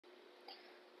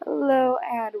Hello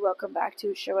and welcome back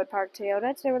to Sherwood Park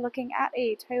Toyota. Today we're looking at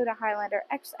a Toyota Highlander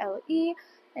XLE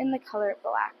in the color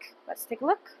black. Let's take a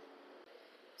look.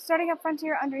 Starting up front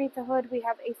here underneath the hood, we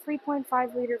have a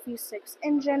 3.5 liter V6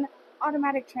 engine,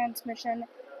 automatic transmission,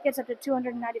 gets up to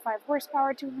 295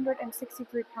 horsepower,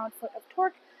 263 pound-foot of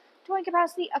torque, towing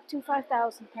capacity up to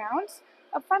 5,000 pounds.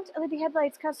 Up front, LED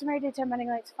headlights, customary daytime running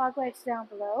lights, fog lights down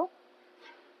below.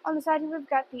 On the side here, we've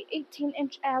got the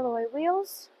 18-inch alloy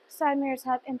wheels. Side mirrors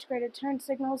have integrated turn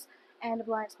signals and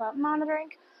blind spot monitoring.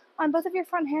 On both of your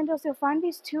front handles, you'll find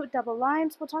these two double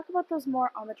lines. We'll talk about those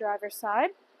more on the driver's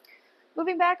side.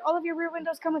 Moving back, all of your rear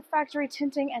windows come with factory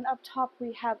tinting, and up top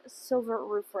we have silver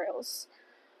roof rails.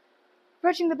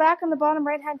 Approaching the back, on the bottom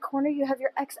right-hand corner, you have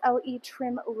your XLE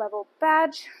trim level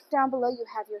badge. Down below, you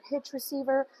have your hitch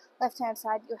receiver. Left-hand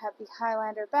side, you have the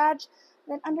Highlander badge.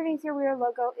 Then underneath your rear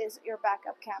logo is your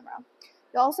backup camera.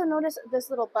 You'll also notice this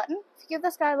little button. If you give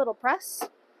this guy a little press,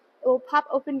 it will pop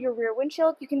open your rear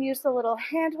windshield. You can use the little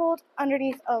handhold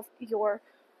underneath of your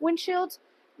windshield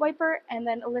wiper and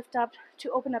then lift up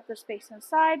to open up the space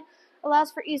inside.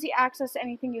 Allows for easy access to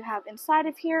anything you have inside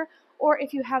of here, or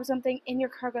if you have something in your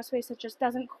cargo space that just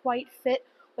doesn't quite fit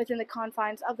within the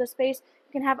confines of the space,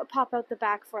 you can have it pop out the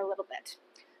back for a little bit.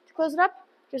 To close it up,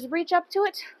 just reach up to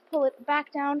it, pull it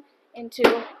back down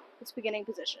into its beginning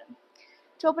position.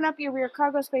 To open up your rear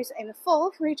cargo space in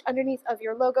full, reach underneath of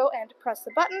your logo and press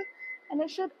the button, and it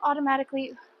should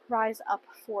automatically rise up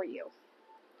for you.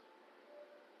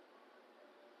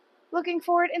 Looking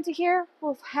forward into here,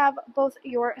 we'll have both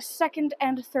your second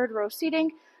and third row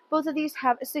seating. Both of these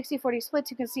have 60-40 splits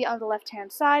you can see on the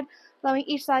left-hand side, allowing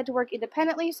each side to work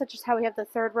independently, such as how we have the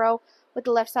third row with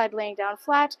the left side laying down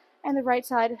flat and the right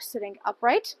side sitting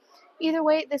upright. Either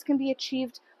way, this can be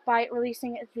achieved by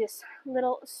releasing this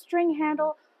little string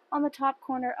handle on the top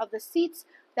corner of the seats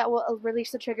that will release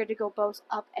the trigger to go both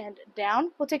up and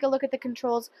down. We'll take a look at the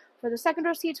controls for the second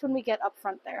row seats when we get up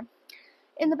front there.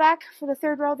 In the back, for the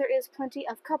third row, there is plenty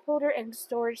of cup holder and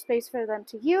storage space for them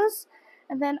to use.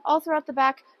 And then all throughout the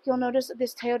back, you'll notice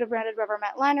this Toyota branded rubber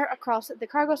mat liner across the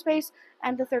cargo space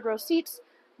and the third row seats.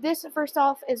 This, first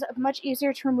off, is much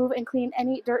easier to remove and clean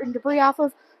any dirt and debris off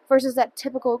of versus that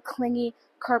typical clingy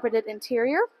carpeted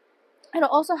interior. It'll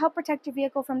also help protect your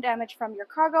vehicle from damage from your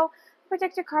cargo,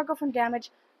 protect your cargo from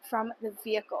damage from the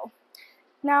vehicle.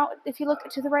 Now, if you look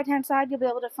to the right-hand side, you'll be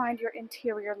able to find your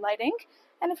interior lighting.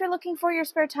 And if you're looking for your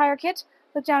spare tire kit,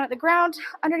 look down at the ground.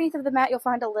 Underneath of the mat, you'll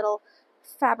find a little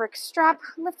fabric strap.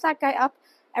 Lift that guy up.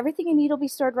 Everything you need will be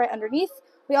stored right underneath.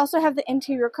 We also have the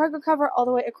interior cargo cover all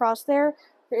the way across there.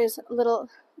 There is a little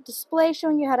display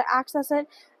showing you how to access it,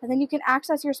 and then you can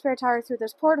access your spare tire through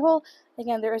this porthole.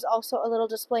 Again, there is also a little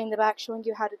display in the back showing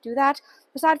you how to do that.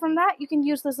 Aside from that, you can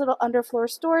use this little underfloor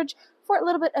storage for a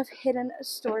little bit of hidden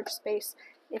storage space,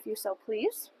 if you so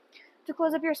please. To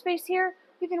close up your space here,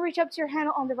 you can reach up to your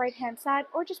handle on the right-hand side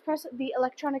or just press the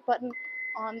electronic button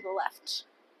on the left.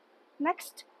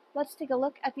 Next, let's take a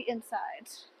look at the inside.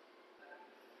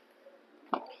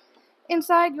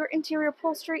 Inside, your interior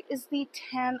upholstery is the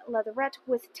tan leatherette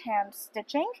with tan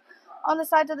stitching. On the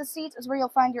sides of the seats is where you'll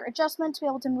find your adjustment to be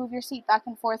able to move your seat back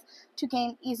and forth to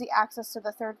gain easy access to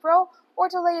the third row, or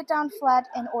to lay it down flat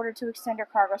in order to extend your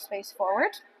cargo space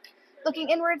forward. Looking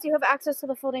inwards, you have access to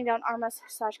the folding down armrest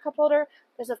 / cup holder.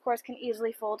 This, of course, can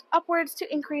easily fold upwards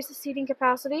to increase the seating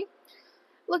capacity.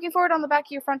 Looking forward, on the back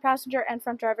of your front passenger and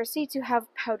front driver seats, you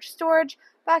have pouch storage.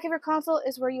 Back of your console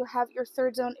is where you have your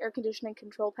third zone air conditioning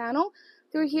control panel.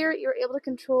 Through here, you're able to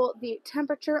control the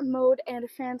temperature, mode, and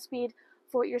fan speed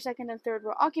for your second and third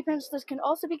row occupants. This can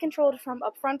also be controlled from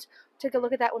up front. Take a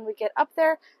look at that when we get up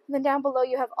there. And then down below,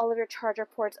 you have all of your charger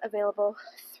ports available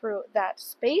through that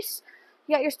space.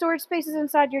 You got your storage spaces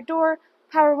inside your door,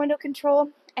 power window control,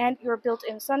 and your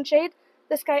built-in sunshade.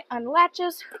 This guy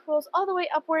unlatches, rolls all the way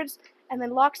upwards, and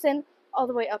then locks in all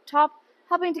the way up top,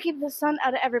 helping to keep the sun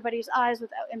out of everybody's eyes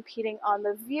without impeding on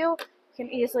the view. You can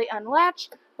easily unlatch,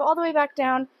 go all the way back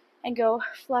down, and go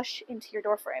flush into your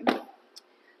door frame.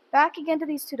 Back again to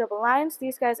these two double lines.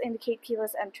 These guys indicate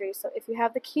keyless entry, so if you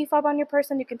have the key fob on your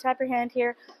person, you can tap your hand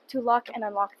here to lock and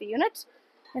unlock the unit.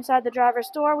 Inside the driver's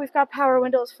door, we've got power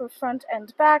windows for front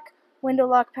and back, window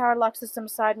lock, power lock system,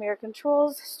 side mirror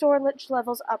controls, storage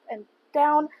levels up and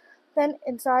down. Then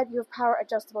inside you have power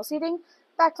adjustable seating,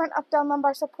 back, front, up, down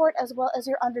lumbar support, as well as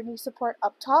your underneath support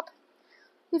up top.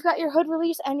 You've got your hood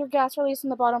release and your gas release in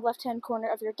the bottom left-hand corner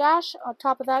of your dash. On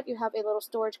top of that, you have a little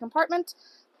storage compartment.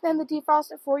 Then the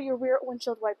defrost for your rear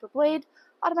windshield wiper blade,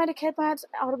 automatic headlamps,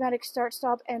 automatic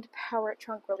start-stop, and power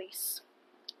trunk release.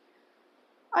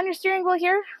 On your steering wheel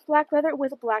here, black leather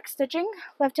with black stitching.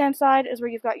 Left-hand side is where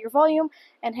you've got your volume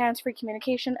and hands-free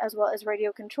communication as well as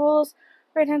radio controls.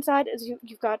 Right-hand side is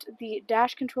you've got the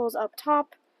dash controls up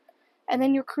top, and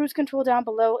then your cruise control down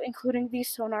below, including the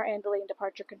sonar and lane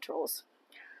departure controls.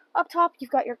 Up top,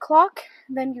 you've got your clock,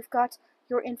 and then you've got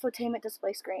your infotainment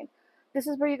display screen. This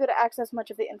is where you go to access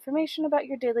much of the information about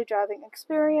your daily driving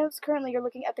experience. Currently, you're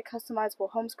looking at the customizable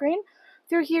home screen.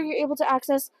 Through here, you're able to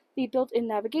access the built-in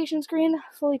navigation screen,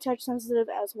 fully touch-sensitive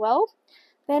as well.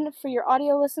 Then, for your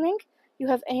audio listening, you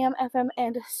have AM, FM,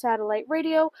 and satellite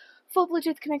radio, full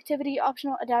Bluetooth connectivity,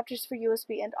 optional adapters for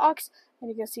USB and aux, and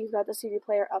you can see you've got the CD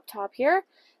player up top here.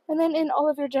 And then in all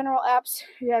of your general apps,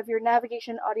 you have your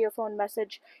navigation, audio, phone,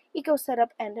 message, eco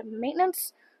setup, and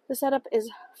maintenance. The setup is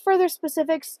further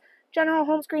specifics, general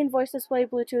home screen, voice display,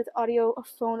 Bluetooth, audio,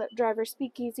 phone, driver,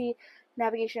 speakeasy,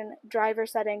 navigation, driver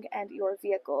setting, and your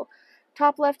vehicle.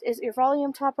 Top left is your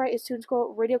volume, top right is tune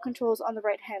scroll, radio controls on the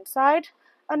right hand side.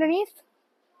 Underneath,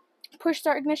 push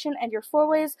start ignition and your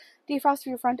four-ways, defrost for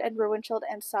your front and rear windshield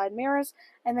and side mirrors,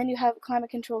 and then you have climate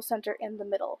control center in the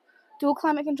middle. Dual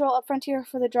climate control up front here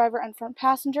for the driver and front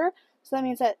passenger, so that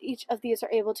means that each of these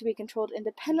are able to be controlled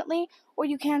independently, or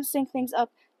you can sync things up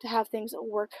to have things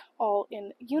work all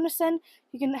in unison.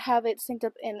 You can have it synced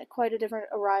up in quite a different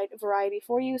variety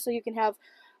for you, so you can have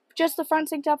just the front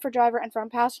synced up for driver and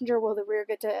front passenger, while the rear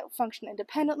get to function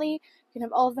independently. You can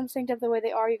have all of them synced up the way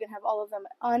they are. You can have all of them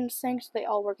unsynced. They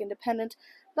all work independent.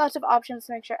 Lots of options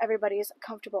to make sure everybody is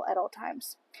comfortable at all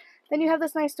times. Then you have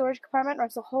this nice storage compartment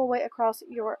runs the whole way across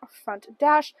your front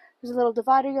dash. There's a little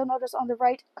divider you'll notice on the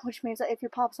right, which means that if you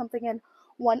pop something in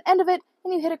one end of it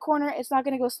and you hit a corner, it's not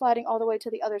going to go sliding all the way to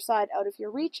the other side out of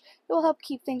your reach. It will help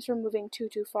keep things from moving too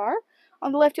far.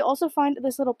 On the left, you'll also find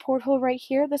this little porthole right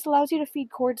here. This allows you to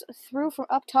feed cords through from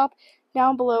up top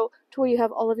down below to where you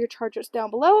have all of your chargers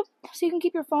down below, so you can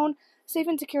keep your phone safe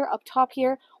and secure up top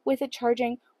here with it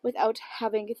charging without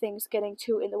having things getting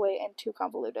too in the way and too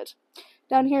convoluted.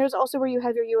 Down here is also where you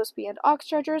have your USB and aux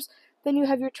chargers. Then you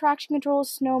have your traction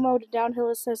controls, snow mode, downhill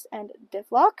assist, and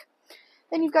diff lock.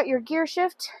 Then you've got your gear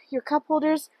shift, your cup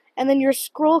holders, and then your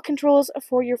scroll controls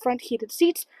for your front heated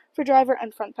seats for driver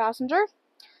and front passenger.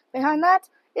 Behind that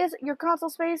is your console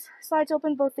space, slides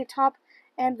open both the top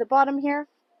and the bottom here.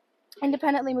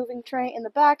 Independently moving tray in the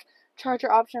back,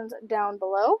 charger options down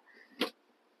below.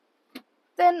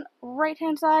 Then right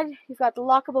hand side, you've got the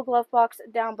lockable glove box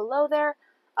down below there.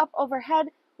 Up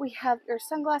overhead, we have your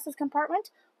sunglasses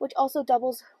compartment, which also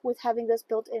doubles with having this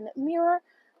built-in mirror.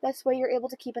 This way you're able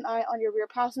to keep an eye on your rear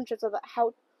passenger so that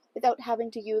without having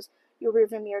to use your rear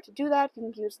view mirror to do that.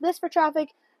 You can use this for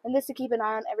traffic and this to keep an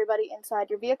eye on everybody inside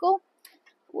your vehicle.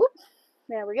 Whoop.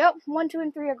 There we go. 1, 2,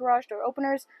 and 3 are garage door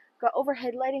openers. Got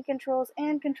overhead lighting controls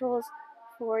and controls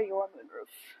for your moonroof.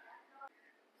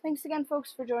 Thanks again,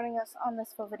 folks, for joining us on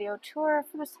this full video tour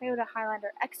for the Toyota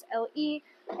Highlander XLE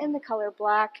in the color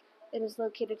black. It is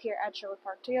located here at Sherwood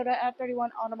Park Toyota at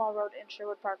 31 Automall Road in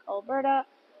Sherwood Park, Alberta.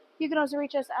 You can also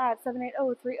reach us at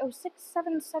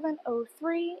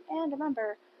 780-306-7703. And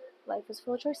remember, life is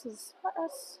full of choices. Let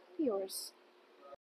us be yours.